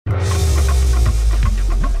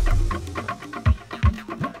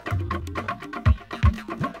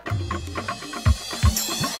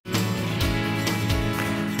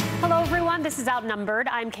Outnumbered.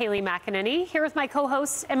 I'm Kaylee McEnany, here with my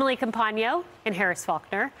co-hosts Emily Campagno and Harris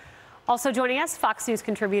Faulkner. Also joining us, Fox News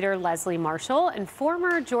contributor Leslie Marshall and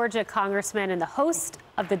former Georgia congressman and the host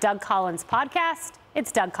of the Doug Collins podcast,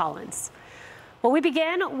 it's Doug Collins. Well, we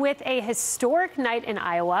begin with a historic night in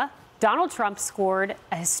Iowa. Donald Trump scored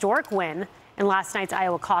a historic win in last night's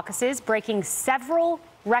Iowa caucuses, breaking several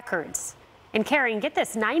records and carrying, get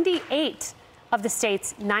this, 98 of the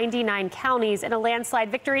state's 99 counties in a landslide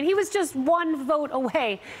victory, and he was just one vote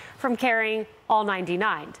away from carrying all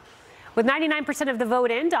 99. With 99% of the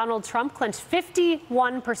vote in, Donald Trump clinched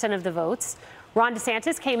 51% of the votes. Ron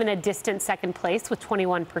DeSantis came in a distant second place with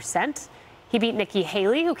 21%. He beat Nikki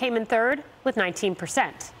Haley, who came in third, with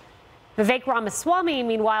 19%. Vivek Ramaswamy,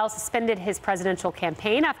 meanwhile, suspended his presidential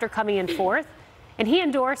campaign after coming in fourth, and he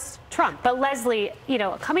endorsed Trump. But Leslie,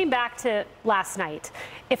 coming back to last night,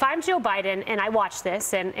 if I'm Joe Biden and I watch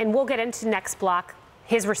this, and we'll get into next block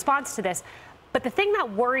his response to this, but the thing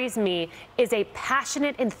that worries me is a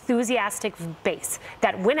passionate, enthusiastic base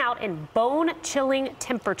that went out in bone-chilling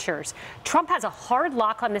temperatures. Trump has a hard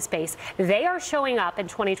lock on this base. They are showing up in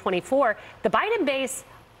 2024. The Biden base,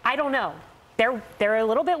 I don't know. They're a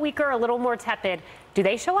little bit weaker, a little more tepid. Do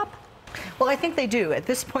they show up? Well, I think they do. At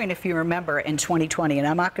this point, if you remember, in 2020, and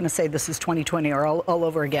I'm not going to say this is 2020 or all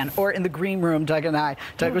over again, or in the green room, Doug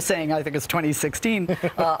was saying, I think it's 2016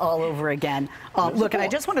 all over again. Look, I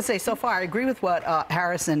just want to say, so far, I agree with what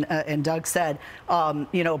Harris and Doug said,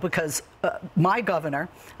 because my governor,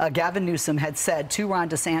 Gavin Newsom, had said to Ron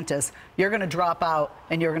DeSantis, you're going to drop out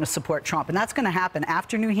and you're going to support Trump. And that's going to happen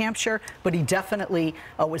after New Hampshire, but he definitely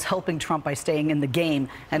was helping Trump by staying in the game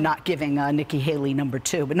and not giving Nikki Haley number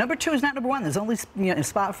 2. But number 2 is not number 1. There's only a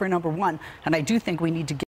spot for number 1. And I do think we need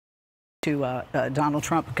to get to Donald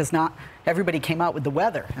Trump, because not everybody came out with the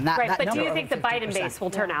weather. And that, right, that but number do you think the Biden base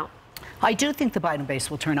will turn out? I do think the Biden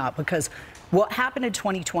base will turn out, because what happened in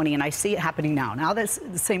 2020, and I see it happening now that's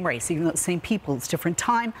the same race, even though it's the same people, it's different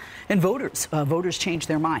time, and voters change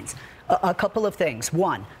their minds. A couple of things.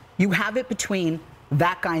 One, you have it between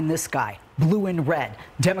that guy and this guy, blue and red,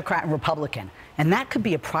 Democrat and Republican. And that could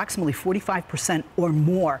be approximately 45% or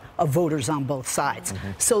more of voters on both sides.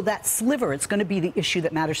 So that sliver, it's going to be the issue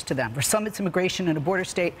that matters to them. For some, it's immigration in a border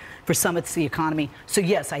state. For some, it's the economy. So,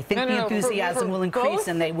 yes, I think the enthusiasm will increase,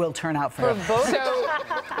 and they will turn out for it. So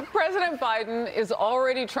President Biden is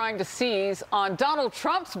already trying to seize on Donald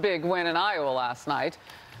Trump's big win in Iowa last night.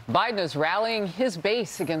 Biden is rallying his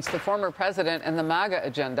base against the former president and the MAGA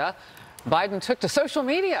agenda. Biden took to social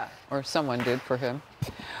media, or someone did for him.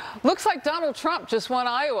 Looks like Donald Trump just won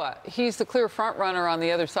Iowa. He's the clear front runner on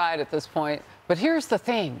the other side at this point. But here's the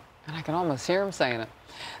thing, and I can almost hear him saying it.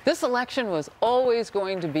 This election was always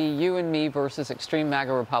going to be you and me versus extreme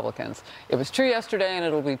MAGA Republicans. It was true yesterday, and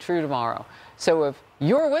it'll be true tomorrow. So if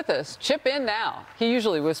you're with us, chip in now. He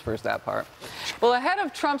usually whispers that part. Well, ahead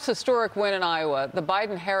of Trump's historic win in Iowa, the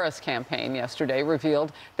Biden-Harris campaign yesterday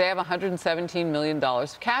revealed they have $117 million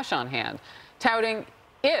of cash on hand, touting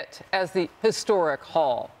it as the historic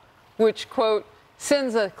haul, which, quote,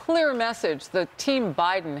 sends a clear message the Team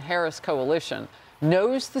Biden-Harris coalition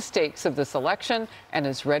knows the stakes of this election and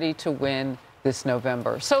is ready to win this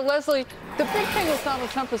November. So, Leslie, the big thing with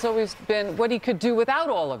Donald Trump has always been what he could do without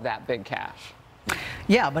all of that big cash.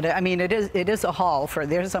 Yeah, but I mean, it is a haul for,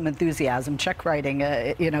 there's some enthusiasm, check writing,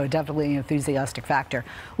 definitely an enthusiastic factor.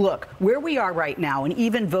 Look, where we are right now, and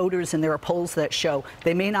even voters, and there are polls that show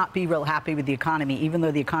they may not be real happy with the economy, even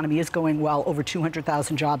though the economy is going well, over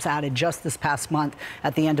 200,000 jobs added just this past month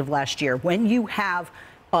at the end of last year. When you have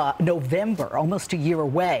November, almost a year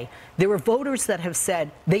away, there are voters that have said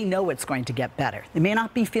they know it's going to get better. They may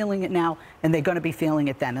not be feeling it now, and they're going to be feeling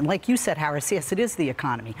it then. And like you said, Harris, yes, it is the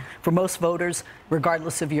economy. For most voters,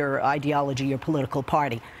 regardless of your ideology, your political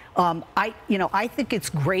party. I think it's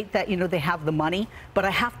great that, they have the money, but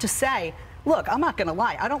I have to say, look, I'm not going to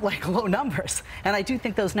lie. I don't like low numbers, and I do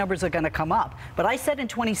think those numbers are going to come up. But I said in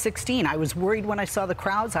 2016, I was worried when I saw the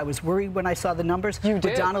crowds. I was worried when I saw the numbers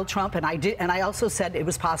with Donald Trump, and I also said it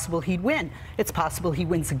was possible he'd win. It's possible he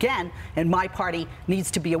wins again, and my party needs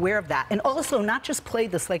to be aware of that. And also not just play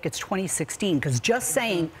this like it's 2016, because just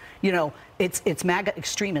saying, it's MAGA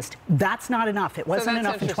extremist, that's not enough. It wasn't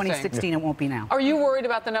enough in 2016. It won't be now. Are you worried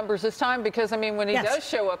about the numbers this time? Because, I mean, when he does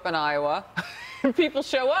show up in Iowa, people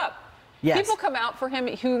show up. Yes. People come out for him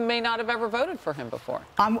who may not have ever voted for him before.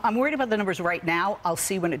 I'm worried about the numbers right now. I'll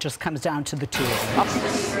see when it just comes down to the two of them.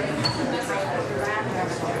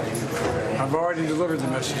 I've already delivered the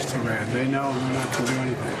message to Iran. They know not to do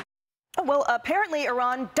anything. Well, apparently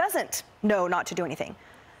Iran doesn't know not to do anything,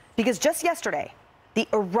 because just yesterday, the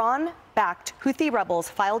Iran-backed Houthi rebels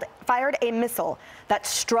fired a missile that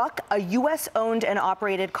struck a U.S.-owned and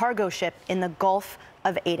operated cargo ship in the Gulf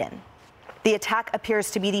of Aden. The attack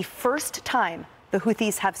appears to be the first time the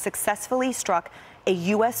Houthis have successfully struck a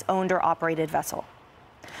U.S.-owned or operated vessel.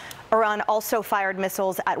 Iran also fired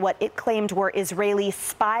missiles at what it claimed were Israeli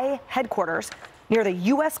spy headquarters near the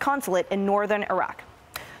U.S. consulate in northern Iraq.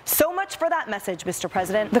 So much for that message, Mr.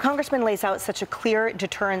 President. The congressman lays out such a clear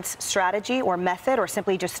deterrence strategy or method, or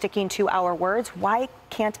simply just sticking to our words. Why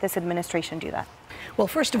can't this administration do that? Well,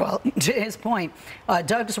 first of all, to his point,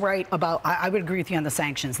 Doug's right about, I would agree with you on the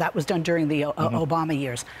sanctions. That was done during the Obama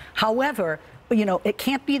years. However, you know, it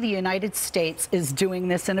can't be the United States is doing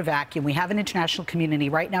this in a vacuum. We have an international community.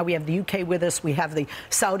 Right now we have the UK with us. We have the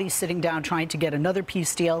Saudis sitting down trying to get another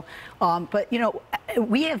peace deal. But, you know,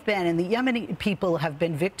 we have been, and the Yemeni people have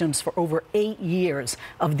been victims for over 8 years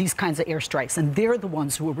of these kinds of airstrikes. And they're the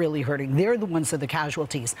ones who are really hurting. They're the ones who are the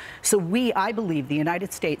casualties. So we, I believe, the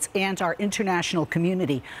United States and our international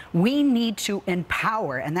community, we need to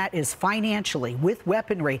empower, and that is financially, with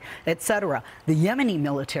weaponry, etc., the Yemeni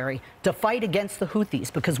military to fight against the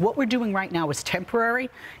Houthis, because what we're doing right now is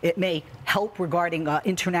temporary. It may help regarding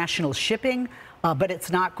international shipping, but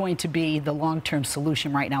it's not going to be the long-term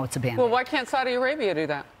solution right now. It's a ban. Well, why can't Saudi Arabia do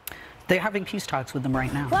that? They're having peace talks with them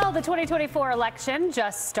right now. Well, the 2024 election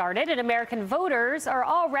just started, and American voters are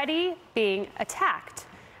already being attacked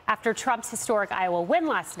after Trump's historic Iowa win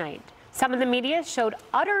last night. Some of the media showed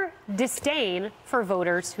utter disdain for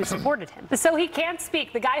voters who supported him. So he can't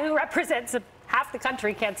speak. The guy who represents half the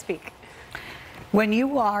country can't speak. When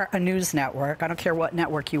you are a news network, I don't care what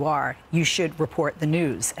network you are, you should report the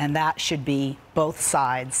news, and that should be both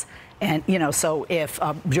sides. And, you know, so if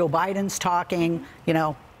Joe Biden's talking, you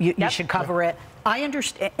know, you should cover it. I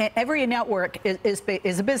understand every network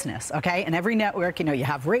is a business, okay? And every network, you know, you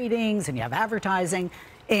have ratings and you have advertising.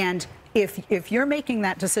 And if you're making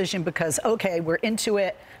that decision because, okay, we're into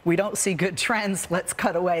it, we don't see good trends, let's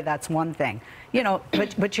cut away, that's one thing. You know,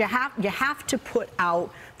 but you have to put out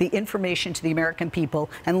the information to the American people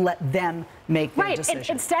and let them make their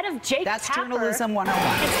decision. Instead of Jake That's Tapper, journalism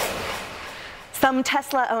 101. Some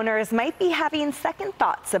Tesla owners might be having second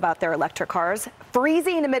thoughts about their electric cars.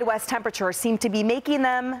 Freezing Midwest temperatures seem to be making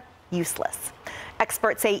them useless.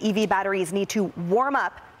 Experts say EV batteries need to warm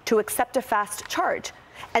up to accept a fast charge.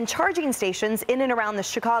 And charging stations in and around the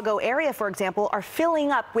Chicago area, for example, are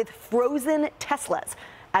filling up with frozen Teslas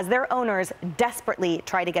as their owners desperately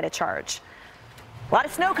try to get a charge. A lot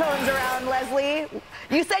of snow cones around, Leslie.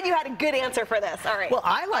 You said you had a good answer for this. All right. Well,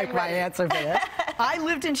 I like my answer for this. I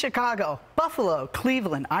lived in Chicago, Buffalo,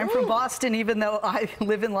 Cleveland. I'm from Boston, even though I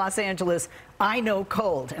live in Los Angeles. I know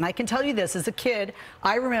cold. And I can tell you this, as a kid,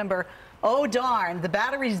 I remember, oh, darn, the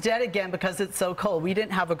battery's dead again because it's so cold. We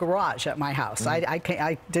didn't have a garage at my house.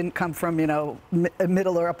 I didn't come from, you know,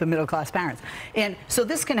 middle or upper middle class parents. And so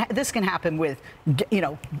this can happen with, you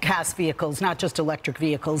know, gas vehicles, not just electric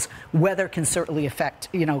vehicles. Weather can certainly affect,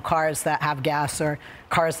 you know, cars that have gas or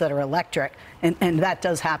cars that are electric. And that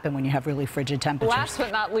does happen when you have really frigid temperatures. Last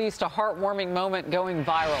but not least, a heartwarming moment going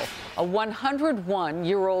viral. A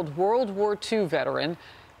 101-year-old World War II veteran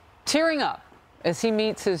tearing up as he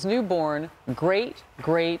meets his newborn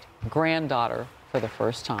great-great-granddaughter for the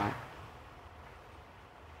first time.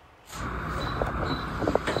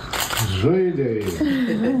 Sweetie,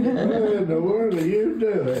 what in the world are you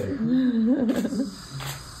doing?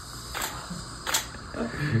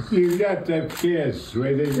 You got the kiss,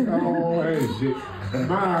 sweetie. Oh, is it?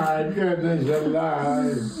 My goodness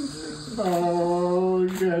alive. Oh,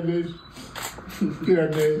 goodness.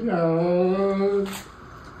 Goodness. Oh.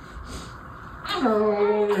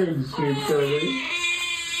 Oh, isn't she pretty?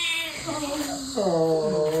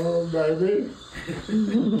 Oh, baby.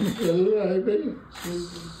 Little baby.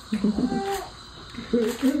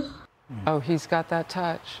 Oh, he's got that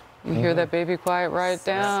touch. You hear that baby quiet right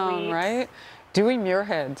down, sweet. right? Dewey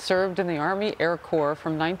Muirhead served in the Army Air Corps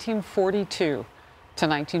from 1942 to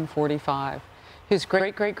 1945. His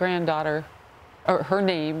great-great-granddaughter, her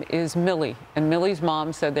name is Millie, and Millie's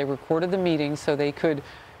mom said they recorded the meeting so they could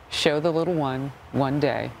show the little one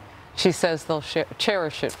day. She says they'll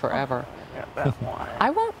cherish it forever. I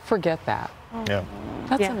won't forget that. Yeah.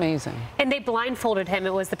 That's amazing. And they blindfolded him.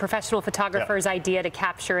 It was the professional photographer's idea to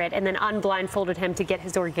capture it, and then unblindfolded him to get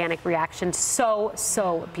his organic reaction. So,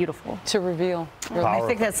 so beautiful. To reveal. Really. I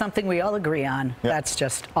think that's something we all agree on. Yep. That's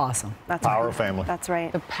just awesome. That's Power right. of family. That's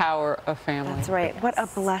right. The power of family. That's right. What a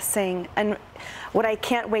blessing. And what I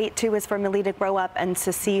can't wait to is for Millie to grow up and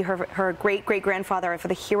to see her great-great-grandfather, for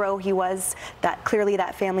the hero he was, that clearly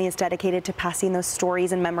that family is dedicated to passing those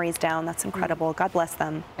stories and memories down. That's incredible. God bless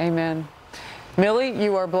them. Amen. Millie,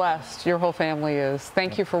 you are blessed. Your whole family is.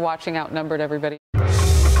 Thank you for watching Outnumbered, everybody.